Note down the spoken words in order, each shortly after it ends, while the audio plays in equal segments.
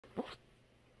Hi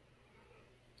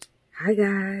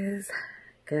guys,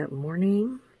 good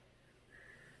morning.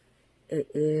 It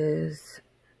is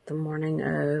the morning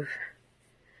of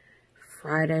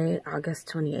Friday, August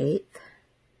 28th,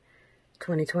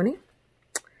 2020,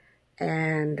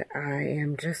 and I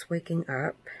am just waking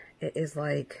up. It is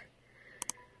like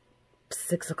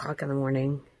 6 o'clock in the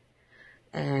morning,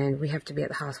 and we have to be at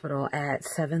the hospital at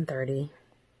 7:30.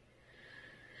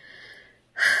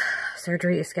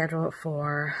 Surgery is scheduled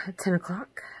for 10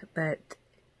 o'clock, but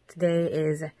today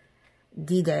is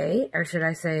D-Day, or should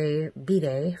I say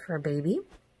B-Day for baby.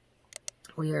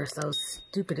 We are so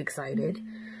stupid excited,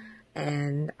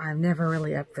 and I'm never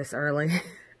really up this early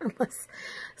unless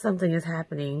something is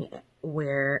happening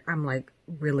where I'm like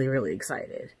really, really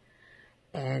excited.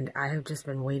 And I have just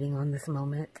been waiting on this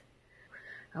moment.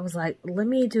 I was like, let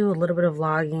me do a little bit of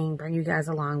vlogging, bring you guys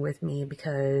along with me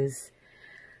because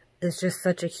it's just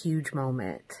such a huge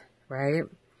moment, right?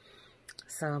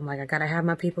 So I'm like, I gotta have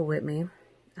my people with me.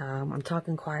 I'm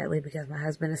talking quietly because my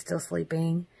husband is still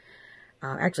sleeping.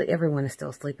 Actually, everyone is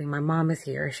still sleeping. My mom is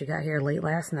here. She got here late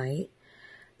last night.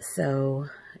 So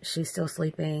she's still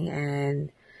sleeping,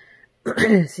 and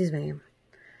excuse me,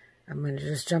 I'm gonna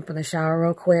just jump in the shower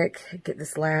real quick, get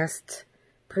this last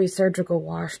pre-surgical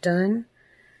wash done,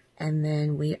 and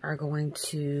then we are going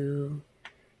to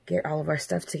get all of our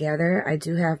stuff together. I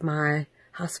do have my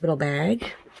hospital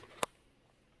bag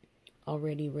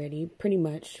already ready, pretty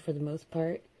much for the most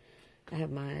part. I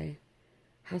have my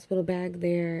hospital bag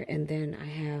there, and then I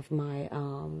have my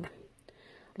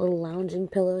little lounging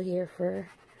pillow here for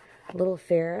little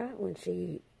Farrah when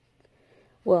she,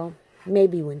 well,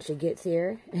 maybe when she gets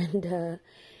here, and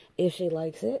if she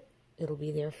likes it, it'll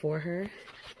be there for her.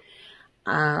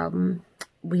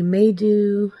 We may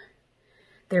do,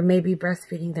 there may be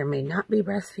breastfeeding, there may not be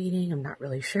breastfeeding, I'm not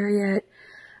really sure yet,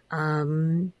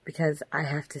 because I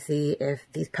have to see if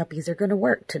these puppies are going to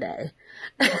work today.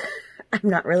 I'm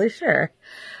not really sure,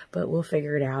 but we'll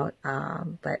figure it out.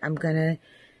 But I'm going to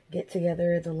get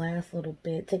together the last little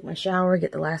bit, take my shower,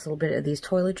 get the last little bit of these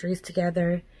toiletries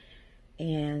together,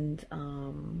 and,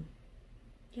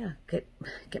 yeah,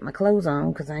 get my clothes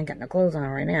on, because I ain't got no clothes on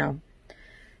right now.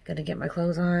 Gonna get my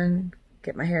clothes on,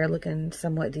 get my hair looking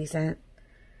somewhat decent.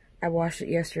 I washed it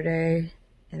yesterday,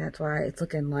 and that's why it's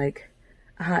looking like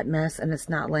a hot mess, and it's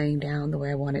not laying down the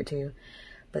way I want it to.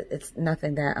 But it's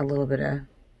nothing that a little bit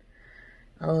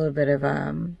of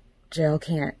gel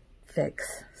can't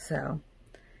fix. So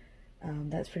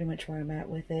that's pretty much where I'm at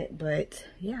with it. But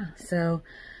yeah, so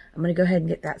I'm gonna go ahead and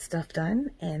get that stuff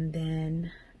done, and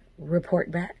then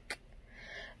report back,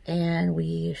 and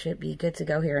we should be good to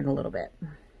go here in a little bit.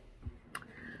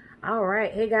 All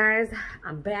right, hey guys,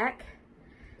 I'm back,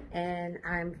 and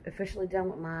I'm officially done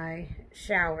with my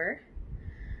shower.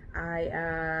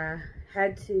 I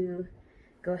had to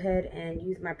go ahead and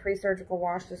use my pre-surgical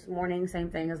wash this morning, same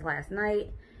thing as last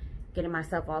night, getting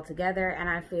myself all together, and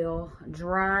I feel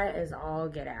dry as all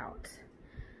get out.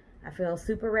 I feel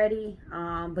super ready,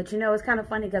 but you know, it's kind of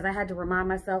funny because I had to remind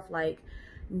myself, like,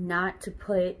 not to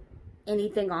put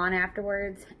anything on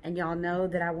afterwards, and y'all know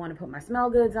that I want to put my smell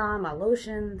goods on, my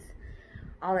lotions,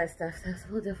 all that stuff, so it's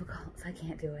a little difficult, so I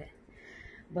can't do it,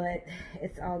 but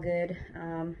it's all good.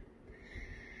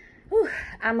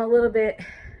 I'm a little bit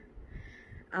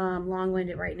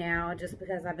long-winded right now just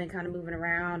because I've been kind of moving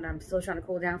around. I'm still trying to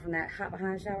cool down from that hot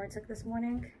behind shower I took this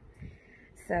morning,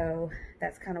 so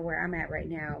that's kind of where I'm at right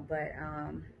now. But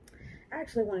I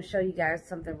actually want to show you guys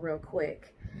something real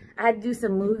quick. I had to do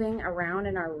some moving around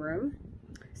in our room,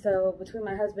 so between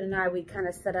my husband and I, we kind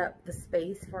of set up the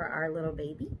space for our little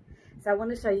baby. So I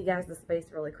want to show you guys the space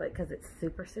really quick because it's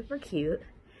super, super cute.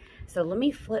 So let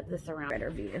me flip this around, better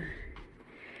view.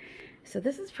 So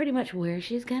this is pretty much where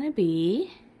she's gonna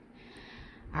be.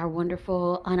 Our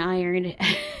wonderful unironed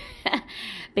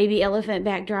baby elephant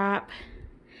backdrop,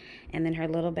 and then her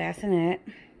little bassinet.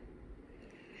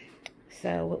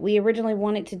 So we originally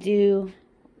wanted to do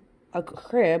a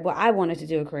crib. Well, I wanted to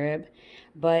do a crib,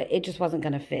 but it just wasn't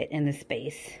gonna fit in the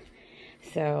space.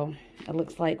 So it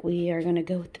looks like we are gonna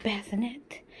go with the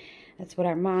bassinet. That's what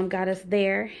our mom got us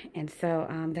there, and so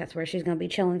that's where she's gonna be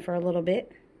chilling for a little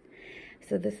bit.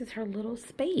 So this is her little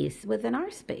space within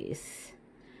our space.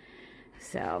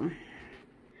 So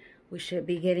we should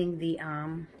be getting the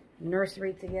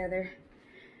nursery together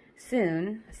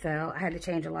soon. So I had to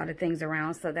change a lot of things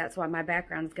around. So that's why my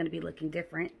background is going to be looking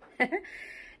different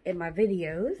in my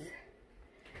videos.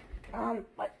 Oh,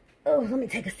 let me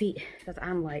take a seat because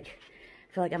I'm like,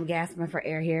 I feel like I'm gasping for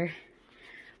air here.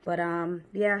 But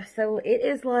yeah, so it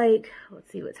is like,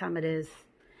 let's see what time it is.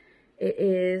 It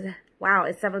is, wow,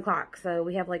 it's 7 o'clock. So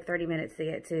we have like 30 minutes to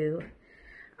get to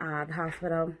the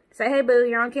hospital. Say, hey, boo,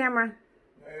 you're on camera.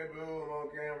 Hey, boo, I'm on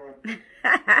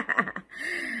camera.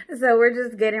 So we're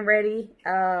just getting ready.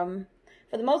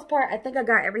 For the most part, I think I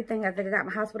got everything. I think I got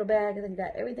my hospital bag. I think I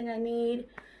got everything I need.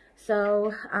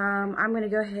 So I'm going to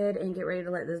go ahead and get ready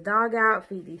to let this dog out,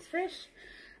 feed these fish,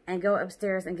 and go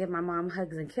upstairs and give my mom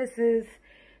hugs and kisses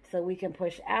so we can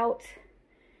push out.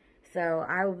 So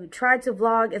I will try to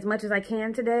vlog as much as I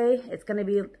can today. It's going to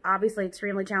be obviously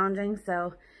extremely challenging,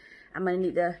 so I'm going to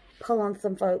need to pull on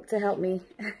some folk to help me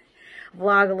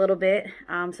vlog a little bit,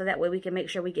 so that way we can make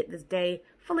sure we get this day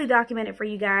fully documented for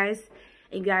you guys.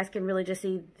 And you guys can really just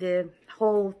see the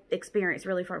whole experience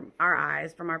really from our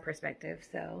eyes, from our perspective.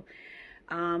 So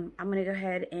I'm going to go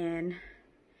ahead and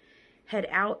head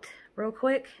out real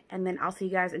quick, and then I'll see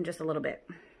you guys in just a little bit.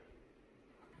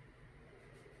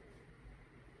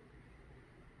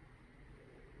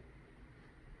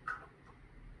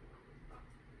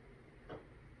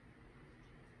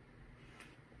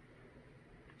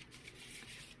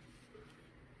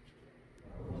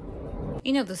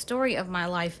 You know, the story of my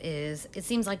life is, it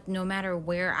seems like no matter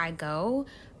where I go,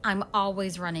 I'm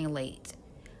always running late.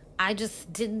 I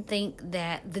just didn't think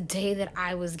that the day that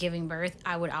I was giving birth,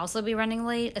 I would also be running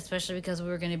late, especially because we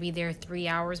were going to be there 3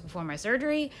 hours before my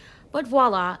surgery. But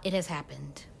voila, it has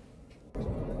happened.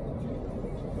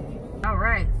 All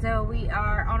right, so we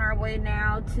are on our way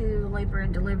now to labor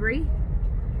and delivery.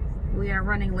 We are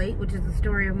running late, which is the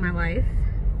story of my life.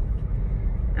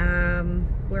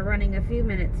 We're running a few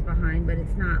minutes behind, but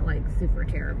it's not like super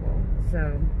terrible.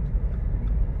 So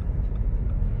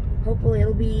hopefully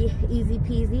it'll be easy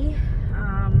peasy.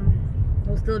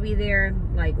 We'll still be there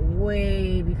like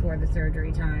way before the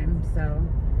surgery time. So,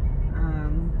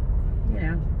 you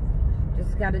know,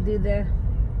 just got to do the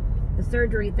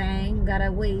surgery thing. Got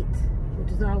to wait,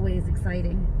 which is always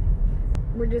exciting.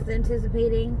 We're just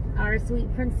anticipating our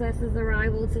sweet princess's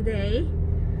arrival today.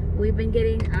 We've been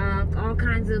getting all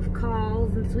kinds of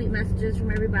calls and sweet messages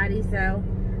from everybody, so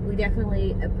we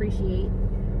definitely appreciate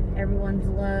everyone's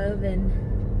love and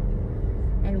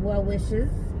well wishes.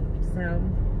 So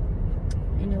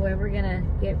anyway, we're gonna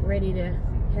get ready to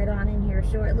head on in here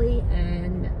shortly,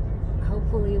 and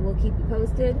hopefully we'll keep you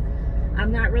posted.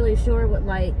 I'm not really sure what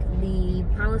like the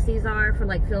policies are for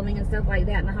like filming and stuff like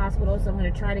that in the hospital, so I'm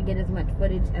gonna try to get as much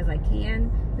footage as I can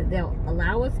that they'll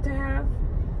allow us to have.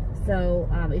 So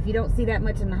if you don't see that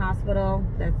much in the hospital,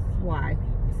 that's why.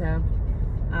 So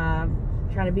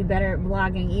try to be better at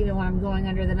vlogging even when I'm going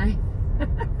under the knife.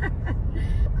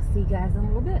 I'll see you guys in a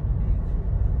little bit.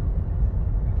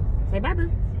 Say bye,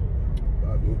 boo.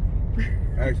 Bye, boo.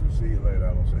 Actually, see you later.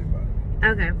 I don't say bye.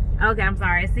 Okay. Okay, I'm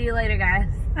sorry. See you later, guys.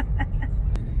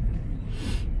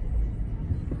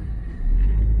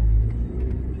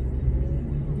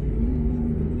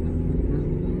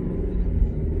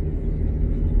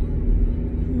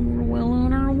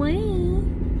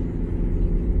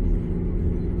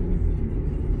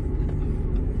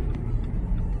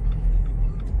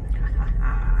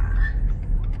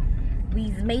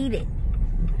 We've made it.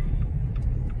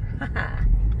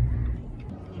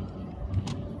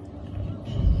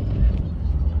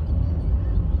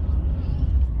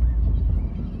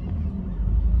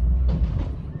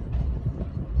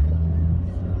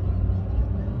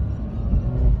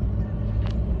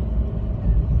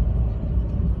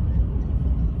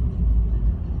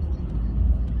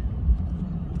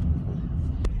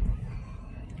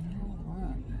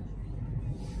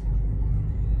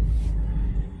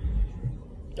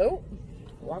 Oh,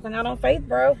 walking out on faith,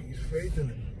 bro. He's faithing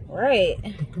it. Right.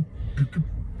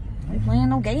 Ain't playing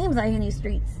no games out here in these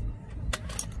streets.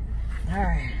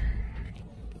 Alright.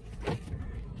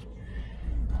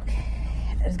 Okay.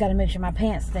 I just gotta make sure my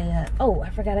pants stay up. Oh,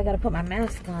 I forgot I gotta put my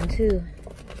mask on too.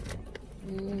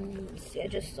 See, I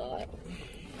just saw it.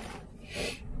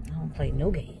 I don't play no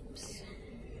games.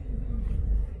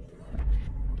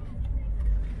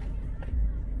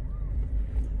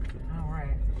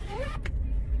 Alright.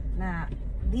 Now,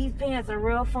 these pants are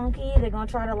real funky. They're gonna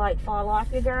try to like fall off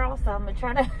you, girl. So I'm gonna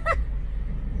try to.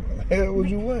 What the hell would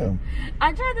you wear them?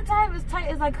 I tried to tie them as tight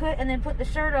as I could, and then put the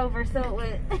shirt over so it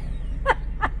would,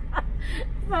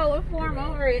 so it would form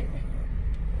over it.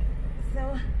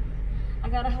 So I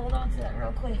gotta hold on to that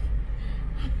real quick.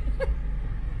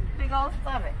 Big old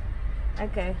stomach.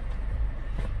 Okay.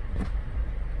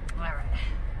 All right.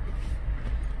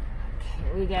 Okay,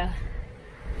 here we go.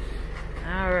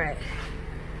 All right.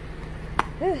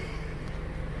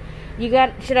 You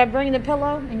got, should I bring the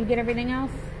pillow and you get everything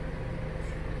else?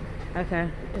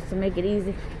 Okay, just to make it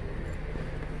easy.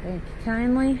 Thank you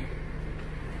kindly.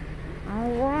 All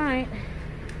right.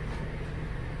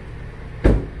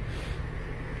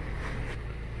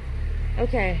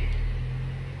 Okay.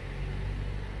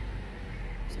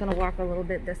 Just gonna walk a little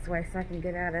bit this way so I can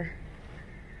get out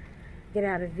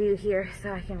of view here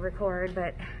so I can record.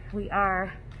 But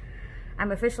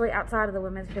I'm officially outside of the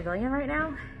women's pavilion right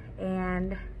now,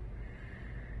 and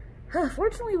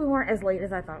fortunately we weren't as late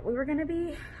as I thought we were gonna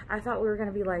be. I thought we were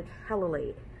gonna be like hella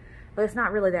late, but it's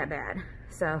not really that bad,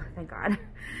 so thank God.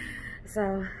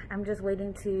 So I'm just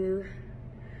waiting to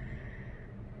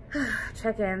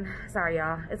check in. Sorry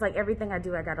y'all, it's like everything I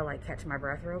do I gotta like catch my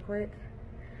breath real quick.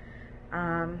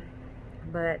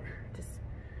 But just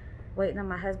waiting on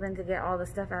my husband to get all the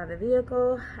stuff out of the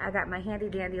vehicle. I got my handy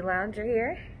dandy lounger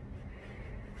here.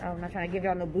 Oh, I'm not trying to give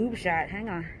y'all no boob shot, hang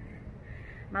on.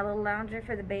 My little lounger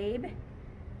for the babe,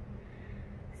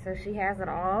 so she has it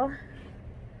all,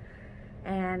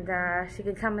 and she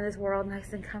can come in this world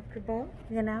nice and comfortable,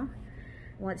 you know,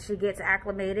 once she gets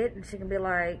acclimated, and she can be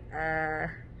like,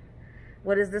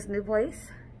 what is this new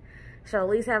place? She'll at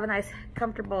least have a nice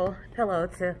comfortable pillow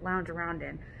to lounge around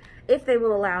in, if they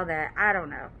will allow that. I don't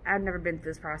know, I've never been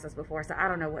through this process before, so I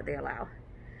don't know what they allow.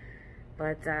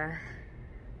 But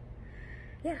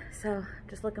yeah, so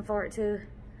just looking forward to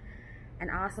an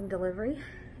awesome delivery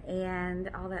and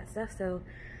all that stuff. So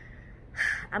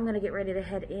I'm gonna get ready to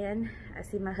head in. I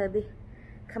see my hubby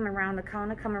coming around the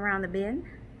corner, coming around the bend,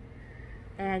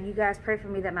 and you guys pray for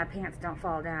me that my pants don't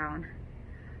fall down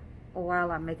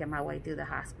while I'm making my way through the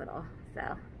hospital.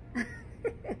 So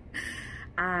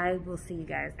I will see you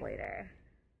guys later.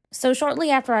 So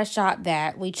shortly after I shot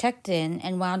that, we checked in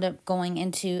and wound up going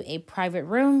into a private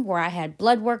room where I had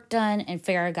blood work done and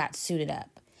Farrah got suited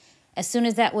up. As soon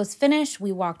as that was finished,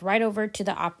 we walked right over to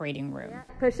the operating room.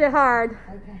 Push it hard.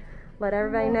 Okay. Let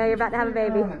everybody know you're about to have a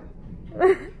baby.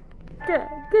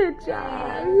 Good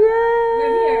job. Yay!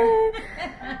 We're here.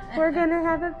 We're gonna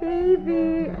have a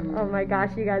baby. Oh my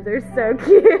gosh, you guys are so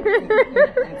cute.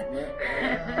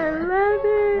 I love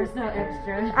it. We're so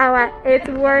extra. Oh, it's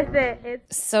worth it.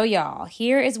 So y'all,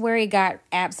 here is where it got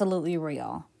absolutely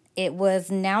real. It was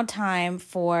now time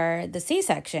for the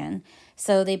C-section.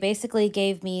 So they basically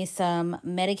gave me some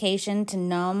medication to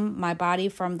numb my body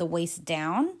from the waist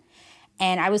down.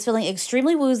 And I was feeling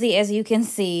extremely woozy, as you can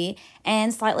see,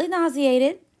 and slightly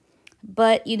nauseated.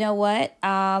 But you know what?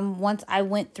 Once I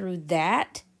went through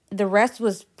that, the rest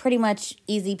was pretty much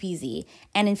easy peasy.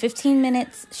 And in 15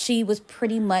 minutes, she was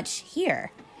pretty much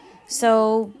here.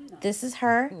 So this is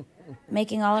her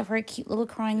making all of her cute little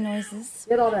crying noises.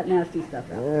 Get all that nasty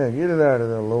stuff out. Yeah, get it out of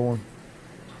there, little one.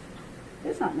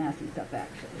 It's not nasty stuff,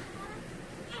 actually.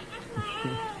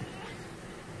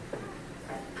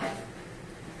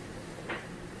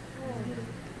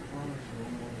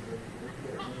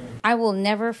 I will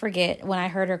never forget when I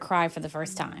heard her cry for the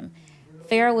first time.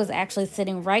 Farrah was actually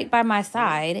sitting right by my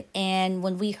side, and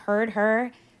when we heard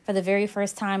her for the very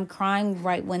first time crying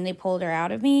right when they pulled her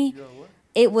out of me,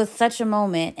 it was such a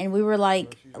moment, and we were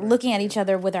like looking at each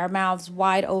other with our mouths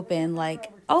wide open,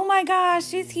 like, oh my gosh,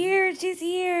 she's here, she's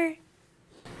here.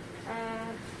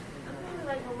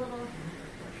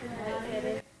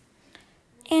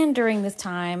 And during this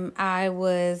time, I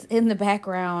was in the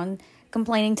background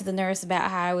complaining to the nurse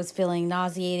about how I was feeling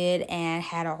nauseated and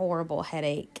had a horrible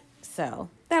headache. So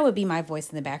that would be my voice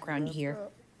in the background you hear.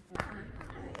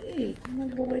 Hey, you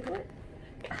want to go wake up?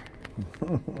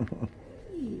 Put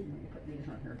these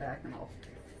on her back and all.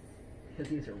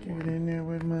 Because these are warm. Get in there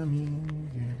with mommy. Get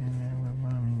in there with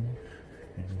mommy.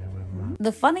 Get in there with mommy.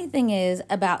 The funny thing is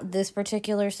about this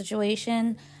particular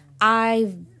situation,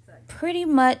 I pretty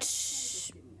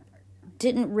much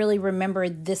didn't really remember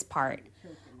this part.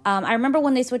 I remember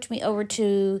when they switched me over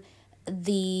to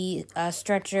the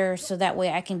stretcher so that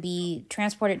way I can be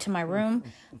transported to my room.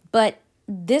 But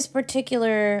this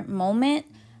particular moment,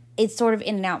 it's sort of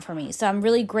in and out for me. So I'm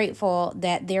really grateful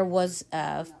that there was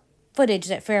footage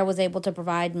that Farrah was able to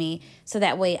provide me so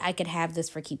that way I could have this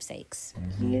for keepsakes.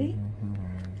 Kitty?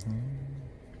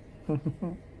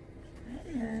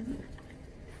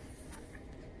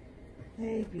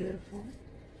 Hey, beautiful.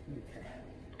 Okay.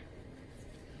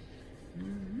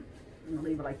 I'm going to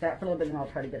leave it like that for a little bit and I'll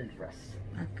try to get it dressed.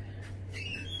 Okay.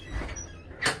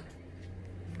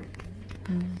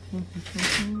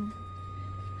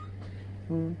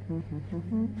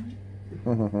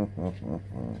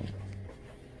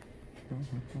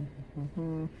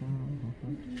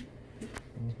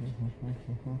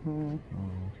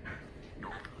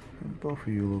 Both of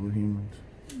you little humans.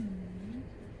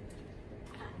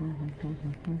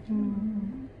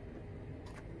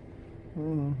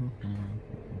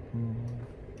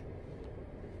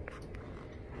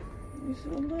 You're so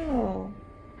little.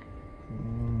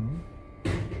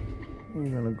 You're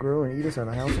gonna grow and eat us out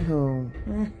of house and home.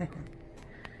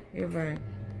 Here, buddy.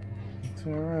 It's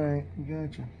all right. You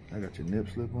got you. I got your nip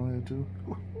slip on here too.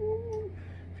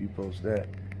 If you post that,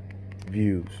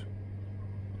 views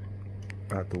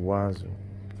out the wazoo.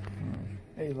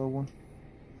 Hey, little one.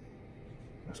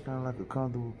 That's kind of like a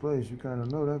comfortable place. You kind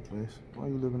of know that place. Why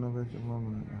you looking over at your mama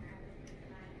right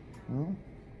now?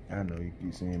 I know you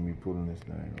keep seeing me pulling this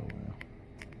thing over.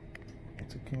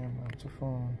 It's a camera. It's a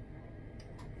phone.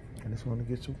 I just want to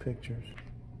get some pictures.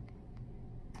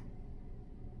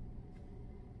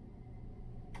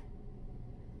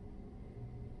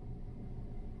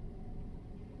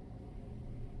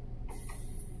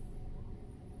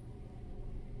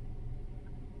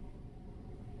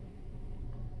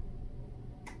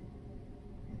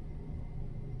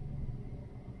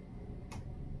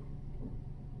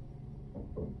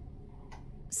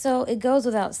 So it goes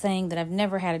without saying that I've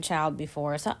never had a child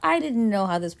before, so I didn't know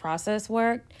how this process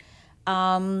worked.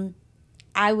 I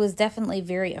was definitely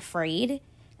very afraid,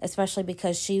 especially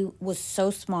because she was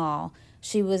so small.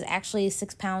 She was actually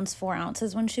 6 pounds, 4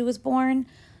 ounces when she was born.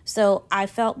 So I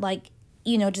felt like,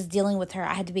 you know, just dealing with her,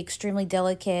 I had to be extremely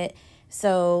delicate.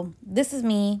 So this is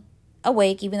me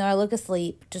awake, even though I look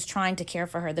asleep, just trying to care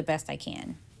for her the best I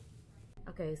can.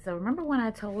 Okay, so remember when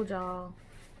I told y'all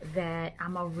that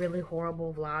I'm a really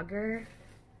horrible vlogger?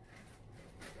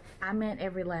 I meant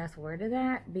every last word of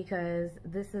that, because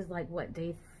this is like, what,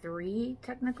 day 3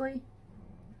 technically?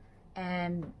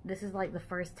 And this is like the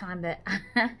first time that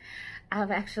I've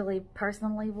actually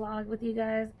personally vlogged with you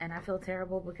guys, and I feel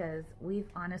terrible because we've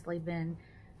honestly been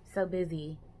so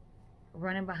busy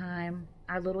running behind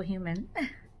our little human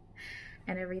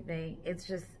and everything.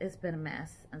 It's been a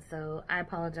mess, and so I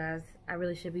apologize. I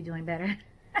really should be doing better.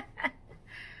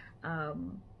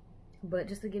 But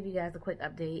just to give you guys a quick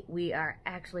update, we are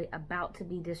actually about to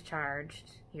be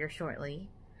discharged here shortly.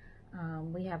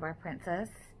 We have our princess,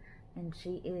 and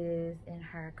she is in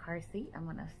her car seat. I'm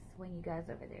gonna swing you guys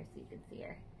over there so you can see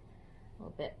her a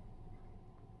little bit.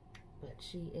 But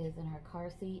she is in her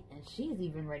car seat, and she's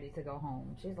even ready to go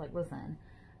home. She's like, listen,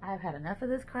 I've had enough of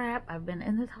this crap. I've been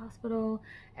in this hospital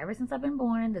ever since I've been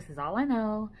born. This is all I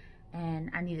know, and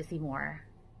I need to see more.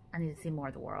 I need to see more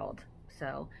of the world.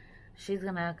 So she's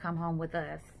gonna come home with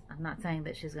us. I'm not saying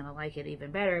that she's gonna like it even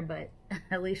better, but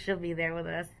at least she'll be there with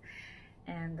us.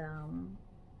 And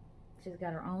she's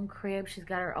got her own crib. She's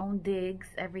got her own digs.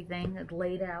 Everything is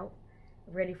laid out,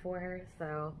 ready for her.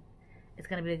 So it's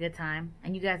gonna be a good time.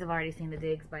 And you guys have already seen the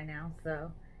digs by now.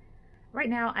 So right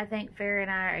now, I think Farrah and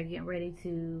I are getting ready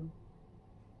to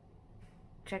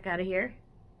check out of here,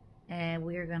 and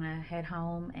we are gonna head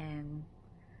home and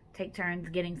take turns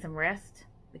getting some rest,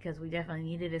 because we definitely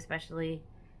need it, especially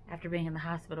after being in the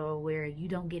hospital where you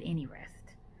don't get any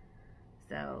rest.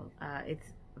 So it's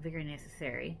very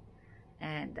necessary.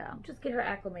 And just get her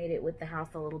acclimated with the house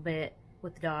a little bit,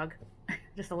 with the dog,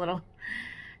 just a little.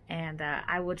 And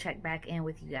I will check back in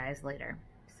with you guys later.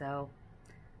 So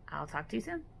I'll talk to you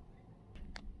soon.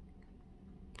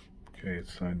 Okay,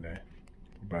 it's Sunday.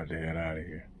 We're about to head out of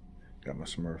here. Got my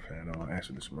Smurf hat on.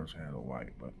 Actually, the Smurf hat on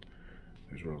white, but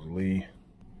there's Rosalie.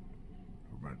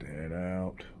 We're about to head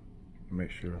out.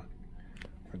 Make sure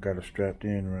I got her strapped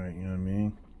in right, you know what I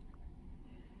mean?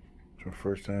 It's my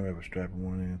first time ever strapping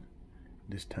one in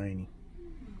this tiny.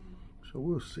 So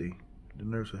we'll see. The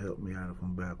nurse will help me out if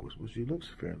I'm backwards, but she looks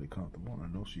fairly comfortable. I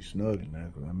know she's snug in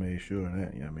that because I made sure of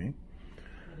that, you know what I mean?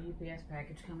 The UPS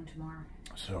package coming tomorrow.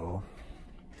 So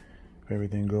if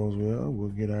everything goes well, we'll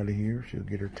get out of here. She'll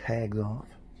get her tags off,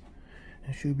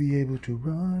 and she'll be able to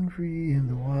run free in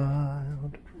the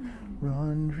wild.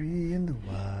 Run free in the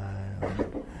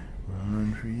wild.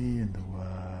 Run free in the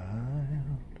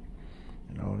wild.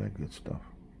 And all that good stuff.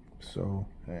 So,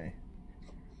 hey,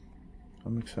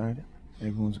 I'm excited.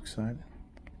 Everyone's excited.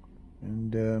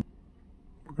 And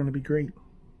we're going to be great.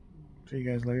 See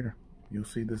you guys later. You'll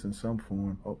see this in some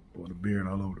form. Oh, boy, the beard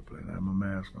all over the place. I have my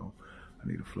mask on. I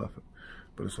need to fluff it.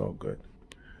 But it's all good.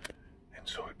 And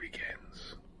so it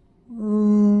begins.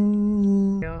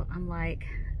 I'm like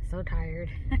so tired.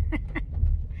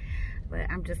 But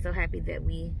I'm just so happy that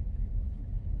we...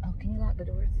 Oh, can you lock the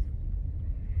doors?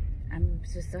 I'm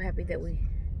just so happy that we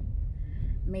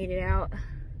made it out.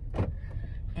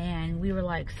 And we were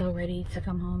like so ready to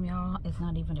come home, y'all. It's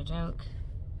not even a joke.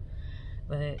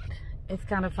 But it's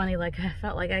kind of funny, like I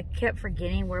felt like I kept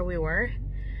forgetting where we were.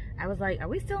 I was like, are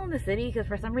we still in the city? Because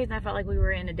for some reason I felt like we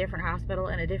were in a different hospital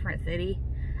in a different city.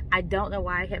 I don't know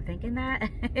why I kept thinking that.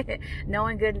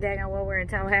 Knowing good and daggone well we're in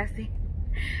Tallahassee.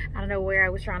 I don't know where I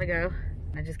was trying to go.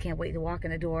 I just can't wait to walk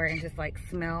in the door and just like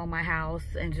smell my house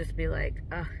and just be like,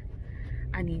 ugh,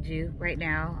 I need you right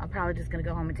now. I'm probably just gonna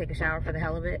go home and take a shower for the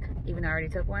hell of it, even though I already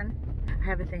took one. I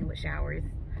have a thing with showers.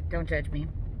 Don't judge me.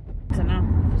 So no.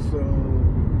 So,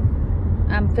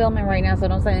 I'm filming right now, so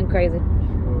don't say anything crazy.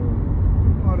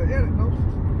 oh, the edit,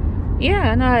 no?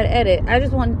 Yeah, I know how to edit. I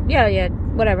just want, yeah,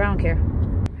 whatever, I don't care.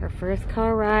 Her first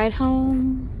car ride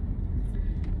home.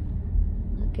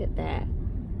 Look at that.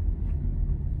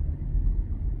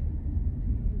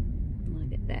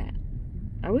 Look at that.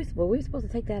 Were we supposed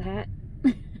to take that hat?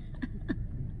 What,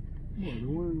 the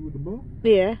one with the bow?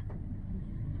 Yeah.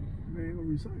 They ain't gonna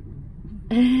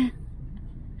recycle.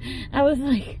 I was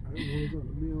like, I didn't know something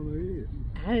to be on the head.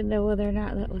 I didn't know whether or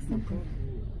not that was something.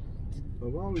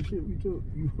 Of all the shit we took,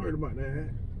 you heard about that hat?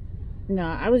 No,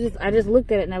 I just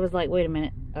looked at it and I was like, wait a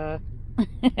minute. Oh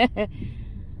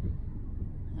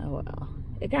well.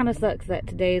 It kind of sucks that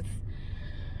today's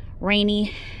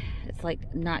rainy. It's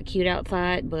like not cute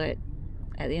outside, but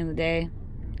at the end of the day,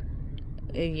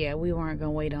 yeah, we weren't gonna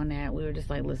wait on that. We were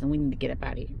just like, listen, we need to get up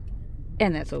out of here.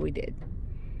 And that's what we did.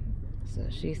 So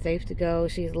she's safe to go.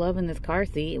 She's loving this car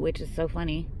seat, which is so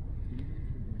funny.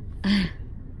 She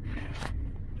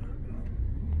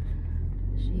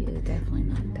is definitely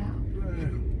knocked out.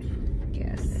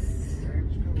 Yes.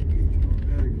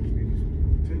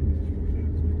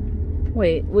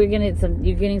 Wait, you're getting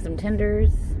some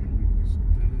tenders?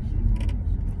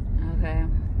 Okay.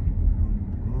 I'm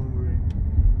hungry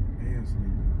and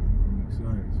sleepy. I'm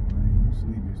excited, so I ain't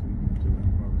sleepy until I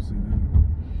probably sit down.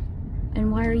 And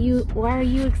why are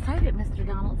you excited, Mr.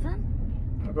 Donaldson?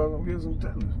 Because I'm getting some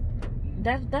tenders.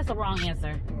 That's a wrong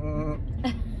answer.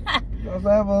 Because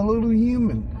I have a little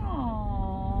human.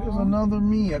 Aww. There's another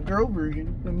me, a girl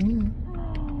version of me.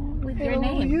 Aww. With your Hello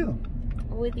to name. you.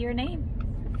 With your name.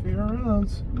 Figure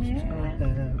out.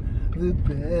 Yeah. The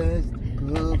best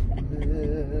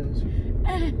girlfriends. I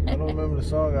don't remember the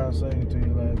song I was singing to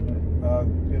you last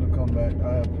night. It'll come back.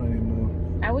 I have plenty more.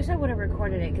 I wish I would have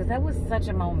recorded it because that was such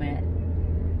a moment.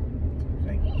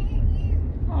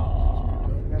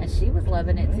 Aww. And she was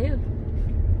loving it too.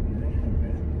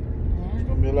 There's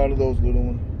gonna be a lot of those little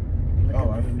ones. I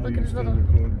didn't know you were still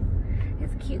recording.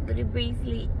 His cute little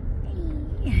bracelet.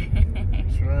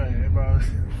 That's right. Everybody,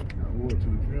 I wore it to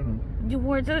the funeral. You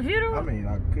wore it to the funeral? I mean,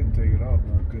 I couldn't take it off,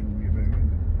 but I couldn't get back in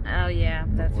Oh yeah,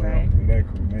 that's well, right. With that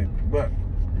crew, maybe. But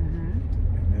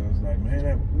and it was like,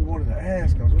 man, we wanted to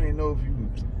ask because we didn't know if you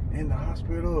was in the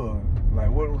hospital or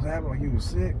like what was happening. Like you was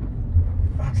sick.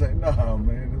 I was like, nah,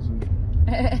 man, this was.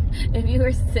 If you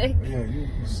were sick. Yeah, you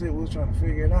was sick. We was trying to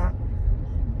figure it out.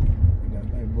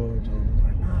 And that boy told me,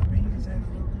 like, nah, man, you just had a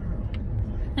little girl.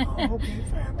 Oh, okay,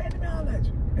 fine, man, I'll let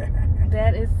you.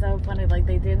 That is so funny. Like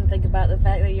they didn't think about the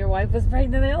fact that your wife was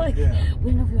pregnant. They're like, Yeah.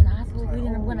 we didn't know if you were in the hospital. Like, We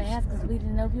didn't want to ask because we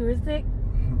didn't know if you were sick.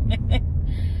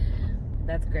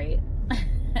 That's great.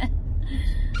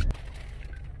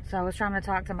 So I was trying to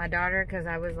talk to my daughter because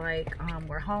I was like,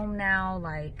 we're home now.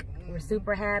 Like we're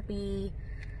super happy.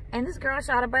 And this girl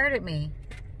shot a bird at me,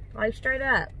 like straight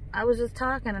up. I was just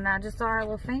talking and I just saw her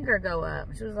little finger go up.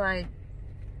 She was like,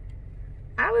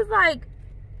 I was like,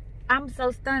 I'm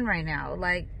so stunned right now.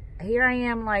 Like, here I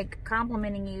am, like,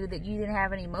 complimenting you that you didn't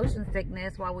have any motion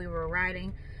sickness while we were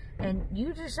riding. And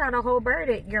you just shot a whole bird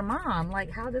at your mom.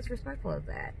 Like, how disrespectful is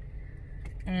that?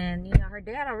 And, you know, her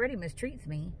dad already mistreats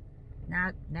me.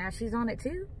 Now she's on it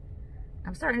too.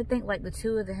 I'm starting to think, like, the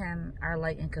two of them are,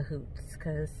 like, in cahoots.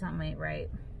 Because something ain't right.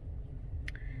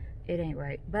 It ain't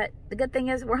right. But the good thing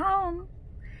is we're home.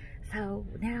 So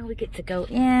now we get to go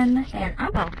in, and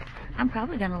I'm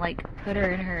probably gonna like put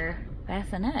her in her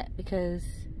bassinet because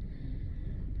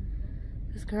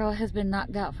this girl has been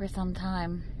knocked out for some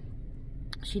time.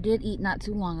 She did eat not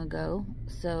too long ago,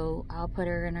 so I'll put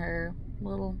her in her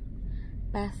little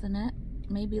bassinet.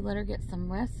 Maybe let her get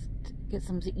some rest, get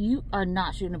some. You are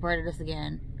not shooting a bird at us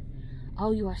again.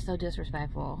 Oh, you are so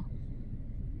disrespectful.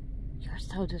 You are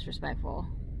so disrespectful.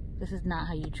 This is not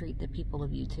how you treat the people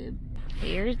of YouTube.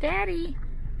 Here's Daddy.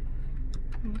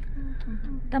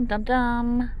 Dum dum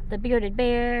dum. The bearded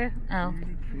bear. Oh,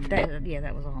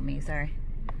 that was all me. Sorry.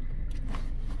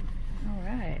 All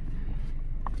right.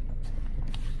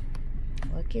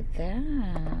 Look at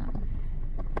that.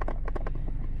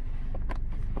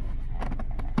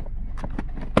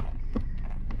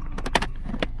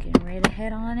 Getting ready to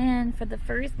head on in for the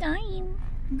first time.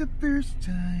 The first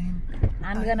time.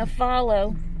 I'm gonna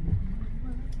follow.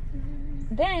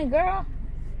 Dang, girl.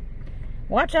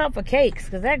 Watch out for cakes,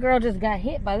 because that girl just got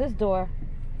hit by this door.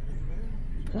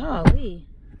 Golly.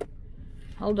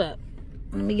 Hold up.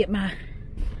 Let me get my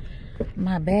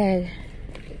bag.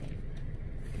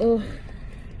 Oh.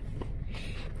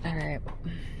 Alright.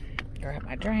 Grab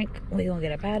my drink. We're gonna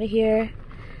get up out of here.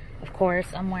 Of course,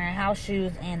 I'm wearing house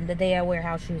shoes, and the day I wear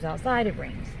house shoes outside, it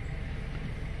rains.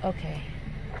 Okay.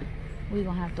 We're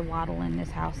going to have to waddle in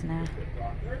this house now.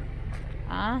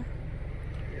 Huh?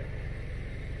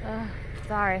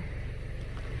 Sorry.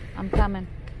 I'm coming.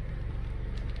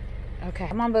 Okay.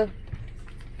 Come on, boo.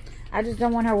 I just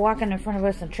don't want her walking in front of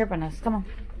us and tripping us. Come on.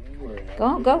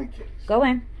 Go. Go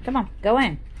in. Come on. Go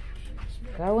in.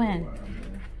 Go in.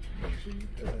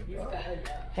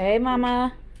 Hey,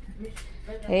 Mama.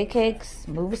 Hey, Cakes.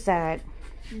 Move aside.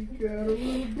 We got a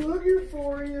little booger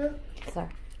for you. Sorry.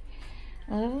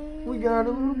 We got a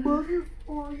little booger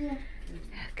for you.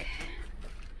 Okay.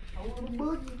 A little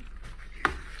boogie.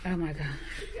 Oh my god.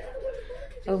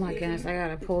 Oh my goodness, I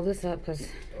gotta pull this up because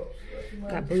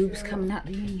got boobs coming out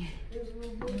the union.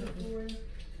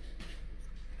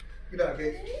 Get out,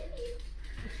 Kate.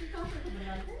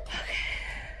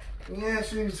 Yeah,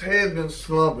 she's head been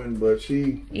slumping, but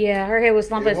she... Yeah, her head was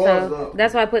slumping, so up.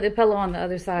 that's why I put the pillow on the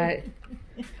other side.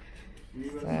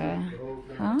 So,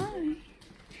 hi.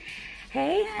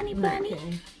 Hey, honey bunny.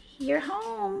 Okay. You're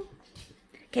home.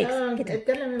 Cakes, get down.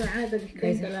 اتكلم معاه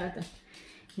دقيقتين ثلاثة.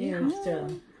 You're Yes,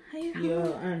 home. You're home.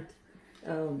 your aunt.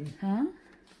 Huh?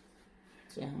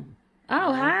 So,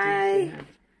 Oh, hi.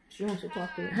 she wants to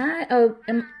talk to you. Hi. Oh,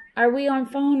 are we on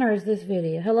phone or is this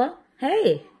video? Hello?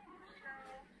 Hey.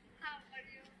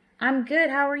 I'm good.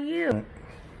 How are you?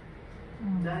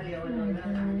 Oh,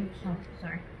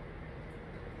 sorry.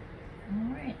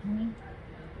 All right, honey.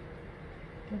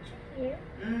 Get you here.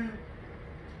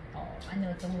 Oh, I know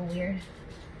it's a little weird.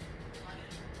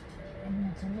 I know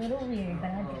it's a little weird,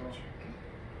 but I'll get you.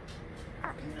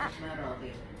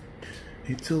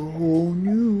 It's a whole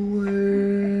new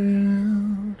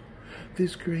world.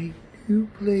 This great new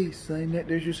place I met.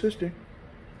 There's your sister.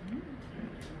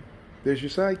 There's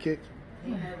your sidekick.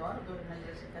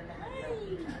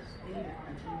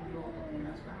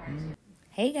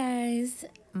 Hey guys,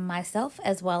 myself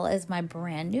as well as my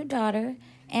brand new daughter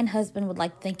and husband would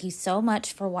like to thank you so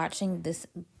much for watching this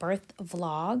birth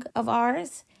vlog of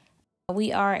ours.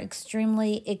 We are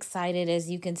extremely excited, as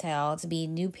you can tell, to be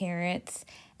new parents,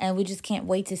 and we just can't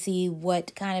wait to see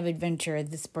what kind of adventure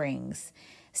this brings.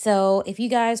 So if you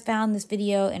guys found this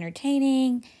video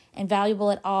entertaining and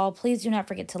valuable at all, please do not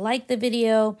forget to like the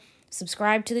video,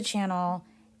 subscribe to the channel,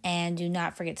 and do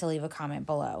not forget to leave a comment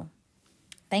below.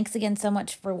 Thanks again so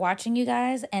much for watching, you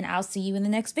guys, and I'll see you in the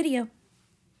next video.